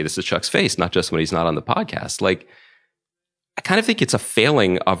I'll say this to Chuck's face, not just when he's not on the podcast. Like, I kind of think it's a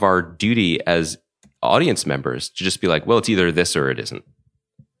failing of our duty as audience members to just be like, well, it's either this or it isn't.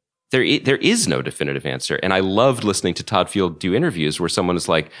 There is no definitive answer. And I loved listening to Todd Field do interviews where someone is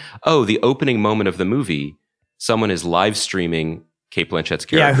like, oh, the opening moment of the movie, someone is live streaming Cate Blanchett's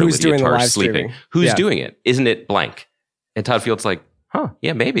character, who's Lydia doing Tarr, the live sleeping. streaming? Who's doing it? Isn't it blank? And Todd Field's like,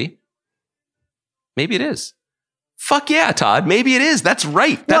 yeah, maybe. Maybe it is. Fuck yeah, Todd. Maybe it is. That's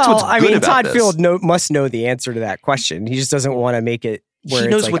right. That's what's good about Todd this. Field must know the answer to that question. He just doesn't want to make it where he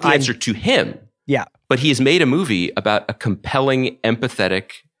it's knows like, what the answer to him. Yeah. But he has made a movie about a compelling,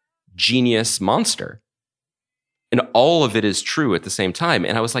 empathetic, genius monster. And all of it is true at the same time.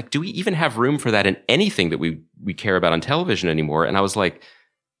 And I was like, do we even have room for that in anything that we care about on television anymore? And I was like,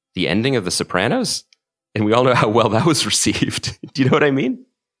 the ending of The Sopranos? And we all know how well that was received. Do you know what I mean?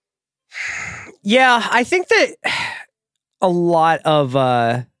 Yeah, I think that so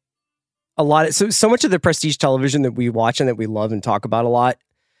much of the prestige television that we watch and that we love and talk about a lot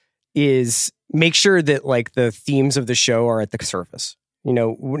is make sure that like the themes of the show are at the surface.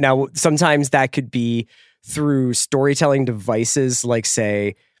 Now sometimes that could be through storytelling devices, like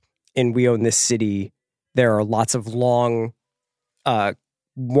say in We Own This City, there are lots of long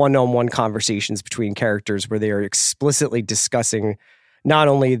one-on-one conversations between characters where they are explicitly discussing not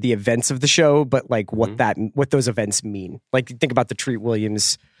only the events of the show, but like what those events mean. Like, think about the Treat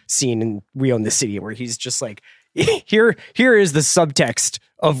Williams scene in We Own This City, where he's just like, here is the subtext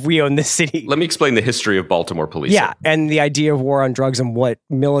of We Own This City. Let me explain the history of Baltimore policing. Yeah, and the idea of war on drugs and what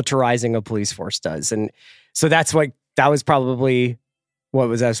militarizing a police force does. And so that was probably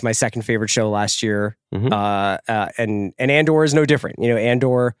that's my second favorite show last year. And Andor is no different.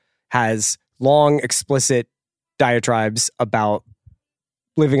 Andor has long, explicit diatribes about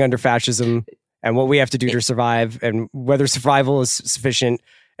living under fascism and what we have to do to survive and whether survival is sufficient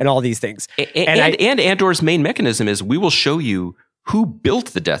and all these things. And Andor's main mechanism is we will show you who built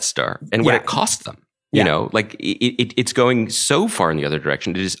the Death Star and what it cost them. It's going so far in the other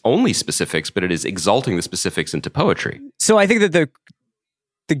direction. It is only specifics, but it is exalting the specifics into poetry. So I think that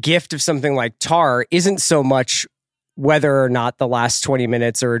the gift of something like Tar isn't so much whether or not the last 20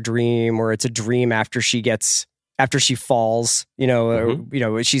 minutes are a dream or it's a dream after she falls,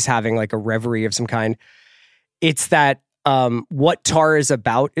 or she's having like a reverie of some kind. It's that what Tar is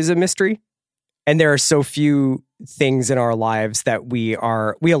about is a mystery. And there are so few things in our lives that we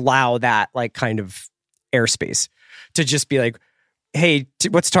allow that like kind of airspace to just be like, hey,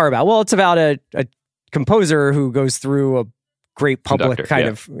 what's Tar about? Well, it's about a composer who goes through a great public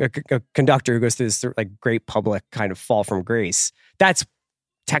a conductor who goes through this like great public kind of fall from grace. That's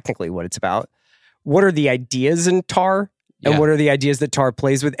technically what it's about. What are the ideas in Tar? And what are the ideas that Tar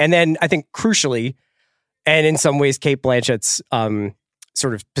plays with? And then I think crucially, and in some ways, Cate Blanchett's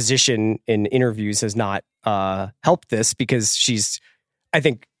sort of position in interviews has not helped this, because she's, I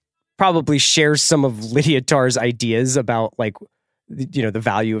think, probably shares some of Lydia Tar's ideas about like, you know, the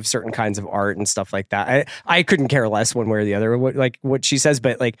value of certain kinds of art and stuff like that. I couldn't care less one way or the other what she says,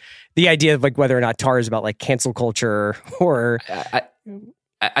 but like the idea of like whether or not Tar is about like cancel culture or...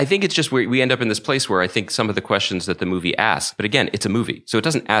 I think it's just we end up in this place where I think some of the questions that the movie asks, but again, it's a movie, so it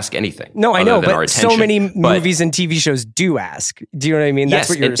doesn't ask anything. No, I know, but so many movies and TV shows do ask. Do you know what I mean? Yes,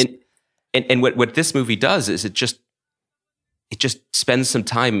 that's what you're... and what this movie does is it just spends some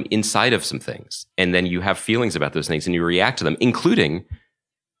time inside of some things, and then you have feelings about those things and you react to them, including,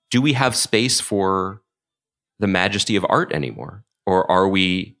 do we have space for the majesty of art anymore? Or are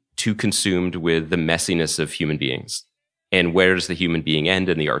we too consumed with the messiness of human beings? And where does the human being end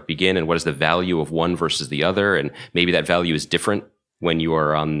and the art begin? And what is the value of one versus the other? And maybe that value is different when you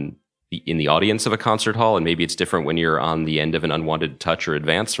are in the audience of a concert hall, and maybe it's different when you're on the end of an unwanted touch or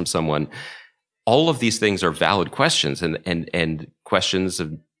advance from someone. All of these things are valid questions, and questions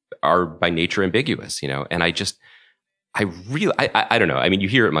are by nature ambiguous, you know. And I don't know. I mean, you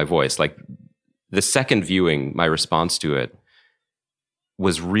hear it in my voice. Like the second viewing, my response to it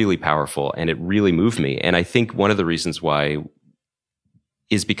was really powerful, and it really moved me. And I think one of the reasons why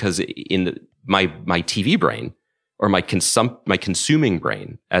is because in my TV brain, or my consuming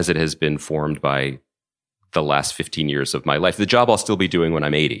brain, as it has been formed by the last 15 years of my life, the job I'll still be doing when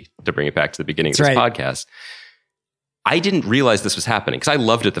I'm 80, to bring it back to the beginning of this podcast. I didn't realize this was happening because I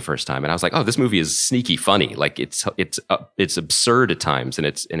loved it the first time, and I was like, "Oh, this movie is sneaky funny. Like it's absurd at times, and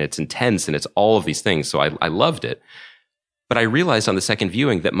it's intense, and it's all of these things." So I loved it. But I realized on the second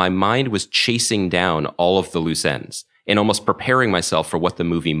viewing that my mind was chasing down all of the loose ends and almost preparing myself for what the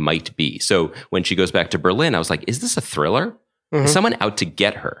movie might be. So when she goes back to Berlin, I was like, is this a thriller? Mm-hmm. Is someone out to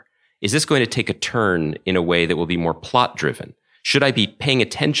get her? Is this going to take a turn in a way that will be more plot driven? Should I be paying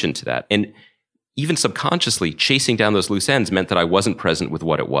attention to that? And even subconsciously, chasing down those loose ends meant that I wasn't present with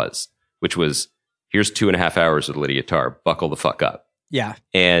what it was, which was, here's 2.5 hours with Lydia Tarr, buckle the fuck up. Yeah.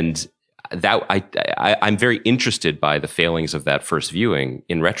 And that I'm very interested by the failings of that first viewing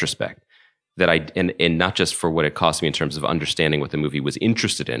in retrospect, and not just for what it cost me in terms of understanding what the movie was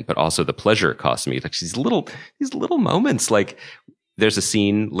interested in, but also the pleasure it cost me. Like these little moments, like there's a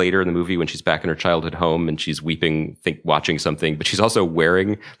scene later in the movie when she's back in her childhood home and she's weeping, watching something, but she's also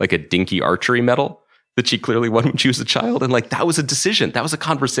wearing like a dinky archery medal that she clearly won when she was a child. And like, that was a decision. That was a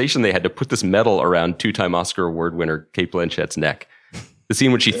conversation. They had to put this medal around 2-time Oscar Award winner Cate Blanchett's neck. The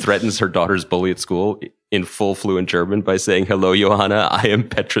scene when she threatens her daughter's bully at school in full fluent German by saying, "Hello, Johanna, I am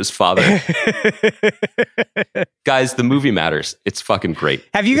Petra's father." Guys, the movie matters. It's fucking great.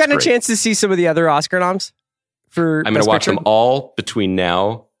 Have you gotten a chance to see some of the other Oscar noms? I'm going to watch them all between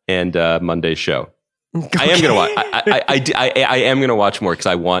now and Monday's show. Okay. I am going to watch. I am going to watch more because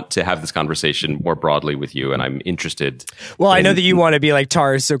I want to have this conversation more broadly with you, and I'm interested. Well, I know that you want to be like,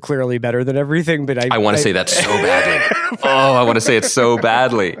 Tar is so clearly better than everything, but I want to say that so badly. I want to say it so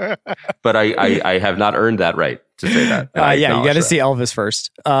badly, but I have not earned that right to say that. Yeah, you got to see Elvis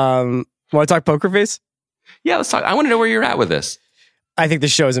first. Want to talk Poker Face? Yeah, let's talk. I want to know where you're at with this. I think the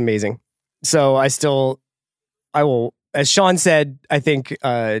show is amazing. So I will, as Sean said, I think.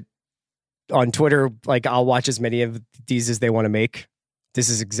 On Twitter, like I'll watch as many of these as they want to make. This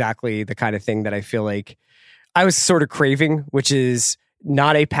is exactly the kind of thing that I feel like I was sort of craving, which is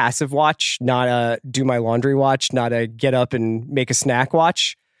not a passive watch, not a do my laundry watch, not a get up and make a snack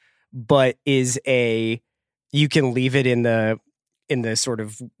watch, but is you can leave it in the sort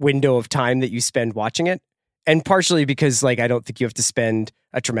of window of time that you spend watching it. And partially because like I don't think you have to spend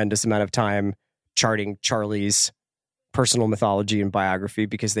a tremendous amount of time charting Charlie's personal mythology and biography,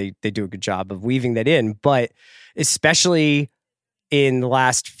 because they do a good job of weaving that in. But especially in the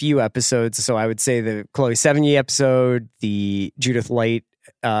last few episodes, so I would say the Chloe Sevigny episode, the Judith Light,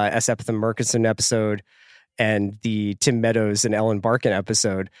 S. Epitham Murkison episode, and the Tim Meadows and Ellen Barkin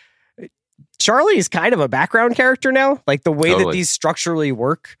episode, Charlie is kind of a background character now. Like the way that these structurally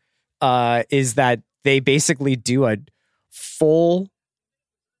work is that they basically do a full,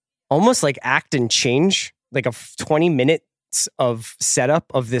 almost like act and change, like a 20 minutes of setup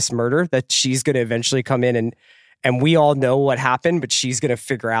of this murder that she's going to eventually come in and we all know what happened, but she's going to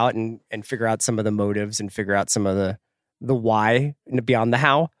figure out and figure out some of the motives and figure out some of the why beyond the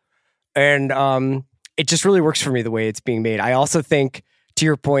how. And it just really works for me the way it's being made. I also think, to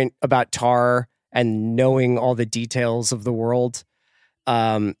your point about Tar and knowing all the details of the world,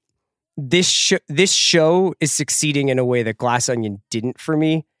 this show is succeeding in a way that Glass Onion didn't for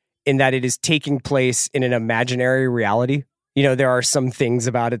me, in that it is taking place in an imaginary reality. You know, there are some things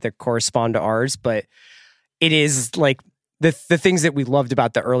about it that correspond to ours, but it is like the things that we loved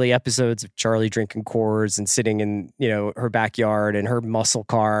about the early episodes of Charlie drinking Coors and sitting in, you know, her backyard and her muscle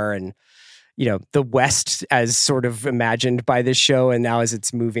car, and, you know, the West as sort of imagined by this show. And now as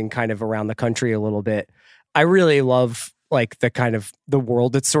it's moving kind of around the country a little bit, I really love like the kind of the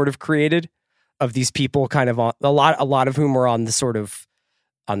world that's sort of created of these people kind of on a lot of whom are on the sort of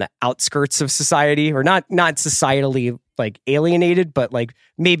on the outskirts of society, or not societally like alienated, but like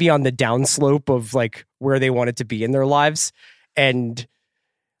maybe on the downslope of like where they wanted to be in their lives. And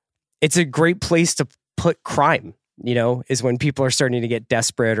it's a great place to put crime, you know, is when people are starting to get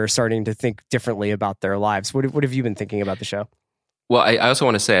desperate or starting to think differently about their lives. What have you been thinking about the show? Well, I also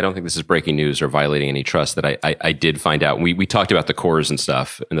want to say, I don't think this is breaking news or violating any trust, that I did find out. We talked about the cores and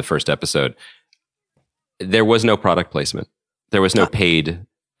stuff in the first episode. There was no product placement. There was no paid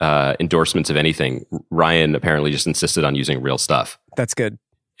endorsements of anything. Ryan apparently just insisted on using real stuff. That's good.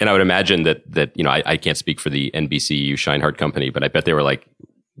 And I would imagine that you know, I can't speak for the NBCU Scheinhardt company, but I bet they were like,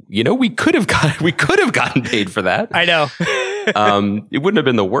 you know, we could have gotten paid for that. I know. It wouldn't have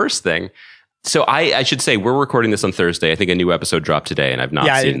been the worst thing. So I should say, we're recording this on Thursday. I think a new episode dropped today, and I've not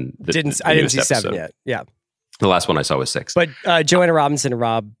seen I didn't see episode. 7 yet. Yeah. The last one I saw was 6. But Joanna Robinson and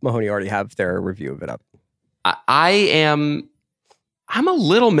Rob Mahoney already have their review of it up. I'm a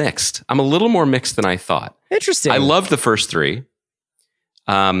little mixed. I'm a little more mixed than I thought. Interesting. I loved the first 3.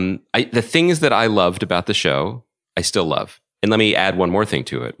 The things that I loved about the show, I still love. And let me add one more thing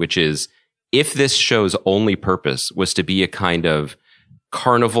to it, which is, if this show's only purpose was to be a kind of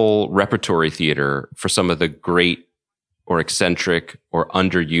carnival repertory theater for some of the great or eccentric or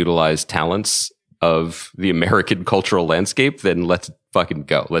underutilized talents of the American cultural landscape, then let's fucking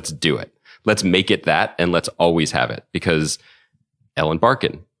go. Let's do it. Let's make it that, and let's always have it. Because Ellen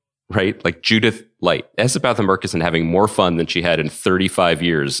Barkin, right? Like Judith Light, Esabatha Murkison having more fun than she had in 35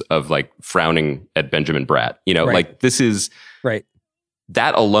 years of like frowning at Benjamin Bratt. You know, like this is right.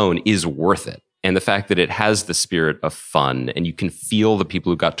 That alone is worth it. And the fact that it has the spirit of fun, and you can feel the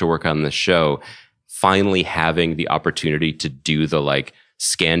people who got to work on the show finally having the opportunity to do the like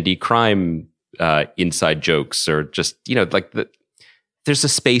Scandi crime inside jokes, or just, you know, like there's a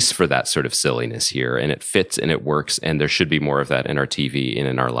space for that sort of silliness here, and it fits and it works. And there should be more of that in our TV and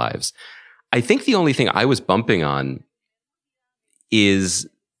in our lives. I think the only thing I was bumping on is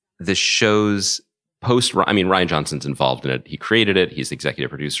the show's Ryan Johnson's involved in it. He created it. He's the executive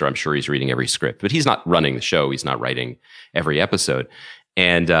producer. I'm sure he's reading every script, but he's not running the show. He's not writing every episode.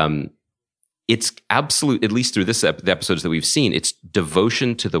 And it's absolute, at least through the episodes that we've seen, it's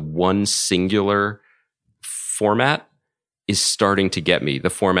devotion to the one singular format is starting to get me. The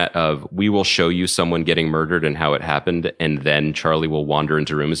format of, we will show you someone getting murdered and how it happened, and then Charlie will wander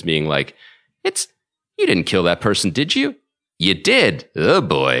into rooms being like, you didn't kill that person, did you? You did. Oh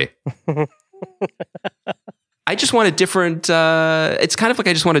boy. I just want a different, it's kind of like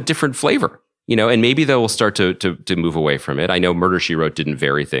I just want a different flavor, you know, and maybe they'll start to move away from it. I know Murder, She Wrote didn't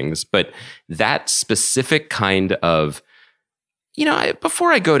vary things, but that specific kind of, you know,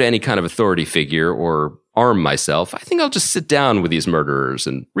 before I go to any kind of authority figure or arm myself, I think I'll just sit down with these murderers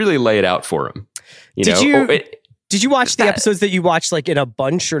and really lay it out for them. Did you watch the episodes that you watched like in a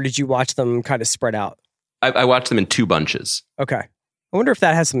bunch, or did you watch them kind of spread out? I watched them in 2 bunches. Okay. I wonder if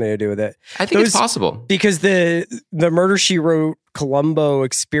that has something to do with it. I think it's possible. Because the Murder, She Wrote Columbo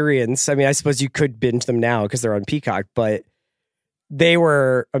experience, I mean, I suppose you could binge them now because they're on Peacock, but they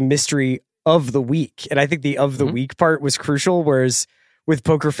were a mystery of the week. And I think the of the week part was crucial, whereas with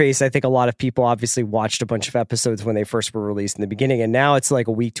Poker Face, I think a lot of people obviously watched a bunch of episodes when they first were released in the beginning, and now it's like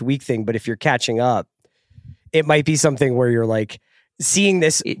a week-to-week thing. But if you're catching up, it might be something where you're like, seeing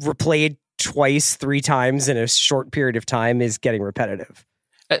this replayed twice, 3 times in a short period of time is getting repetitive.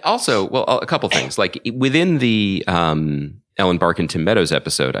 Also, well, a couple things. Like within the Ellen Barkin, Tim Meadows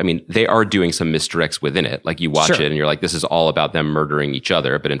episode, I mean, they are doing some misdirects within it. Like you watch it and you're like, this is all about them murdering each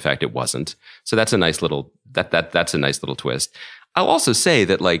other, but in fact it wasn't. So that's a nice little that's a nice little twist. I'll also say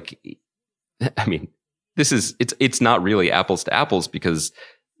that, like, I mean, it's not really apples to apples, because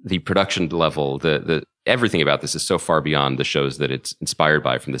the production level, the everything about this is so far beyond the shows that it's inspired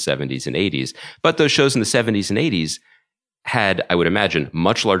by from the 70s and 80s. But those shows in the 70s and 80s, had, I would imagine,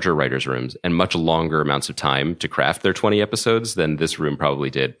 much larger writers' rooms and much longer amounts of time to craft their 20 episodes than this room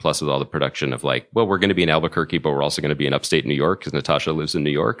probably did. Plus, with all the production of like, well, we're going to be in Albuquerque, but we're also going to be in upstate New York because Natasha lives in New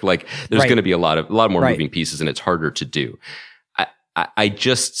York. Like, there's going to be a lot more moving pieces, and it's harder to do. I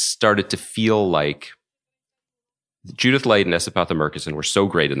just started to feel like Judith Light and Esapath Murkison were so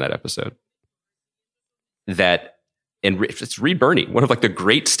great in that episode that. And it's Reed Birney, one of like the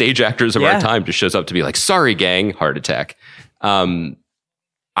great stage actors of our time, just shows up to be like, sorry, gang, heart attack.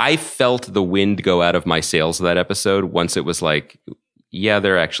 I felt the wind go out of my sails of that episode once it was like, yeah,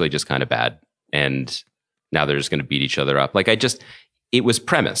 they're actually just kind of bad. And now they're just going to beat each other up. Like it was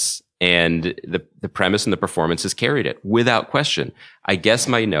premise, and the premise and the performances carried it without question. I guess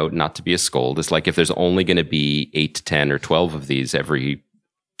my note, not to be a scold, is like, if there's only going to be 8 to 10 or 12 of these every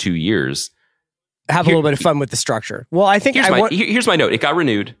 2 years, have a little bit of fun with the structure. Well, I think here's my note. It got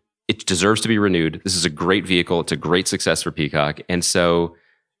renewed. It deserves to be renewed. This is a great vehicle. It's a great success for Peacock. And so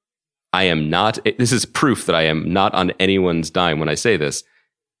this is proof that I am not on anyone's dime when I say this.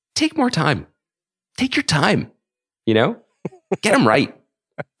 Take more time. Take your time. Get them right.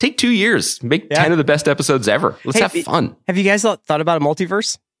 Take 2 years. Make 10 of the best episodes ever. Let's have fun. Have you guys thought about a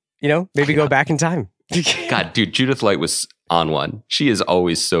multiverse? Maybe go back in time. God, dude, Judith Light was on one. She is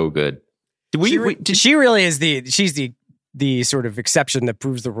always so good. She really is she's the sort of exception that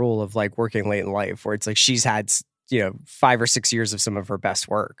proves the rule of like working late in life, where it's like she's had 5 or 6 years of some of her best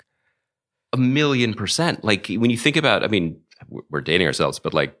work. 1,000,000%. Like when you think about, I mean, we're dating ourselves,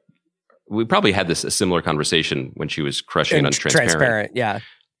 but like we probably had a similar conversation when she was crushing on Transparent. Yeah.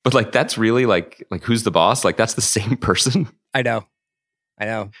 But like that's really like who's the boss? Like that's the same person. I know.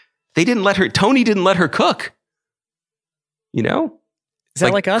 They didn't let her. Tony didn't let her cook. Is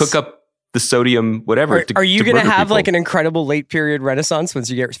that like us? Cook up the sodium, whatever. Are you going to have people like an incredible late period renaissance once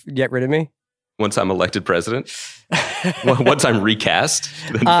you get rid of me? Once I'm elected president? Once I'm recast?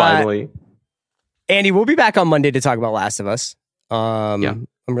 Then finally. Andy, we'll be back on Monday to talk about Last of Us. I'm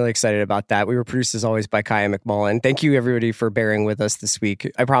really excited about that. We were produced as always by Kaya McMullen. Thank you everybody for bearing with us this week.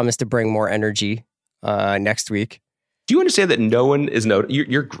 I promise to bring more energy next week. Do you understand that no one is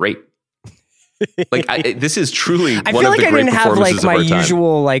you're great. Like this is truly one of the great performances of our time. I feel like I didn't have like my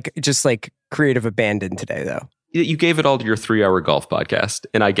usual just creative abandon today though. You gave it all to your 3-hour golf podcast,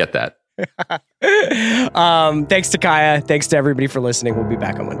 and I get that. Thanks to Kaya. Thanks to everybody for listening. We'll be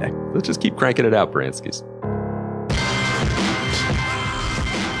back on Monday. Let's just keep cranking it out, Baranskis.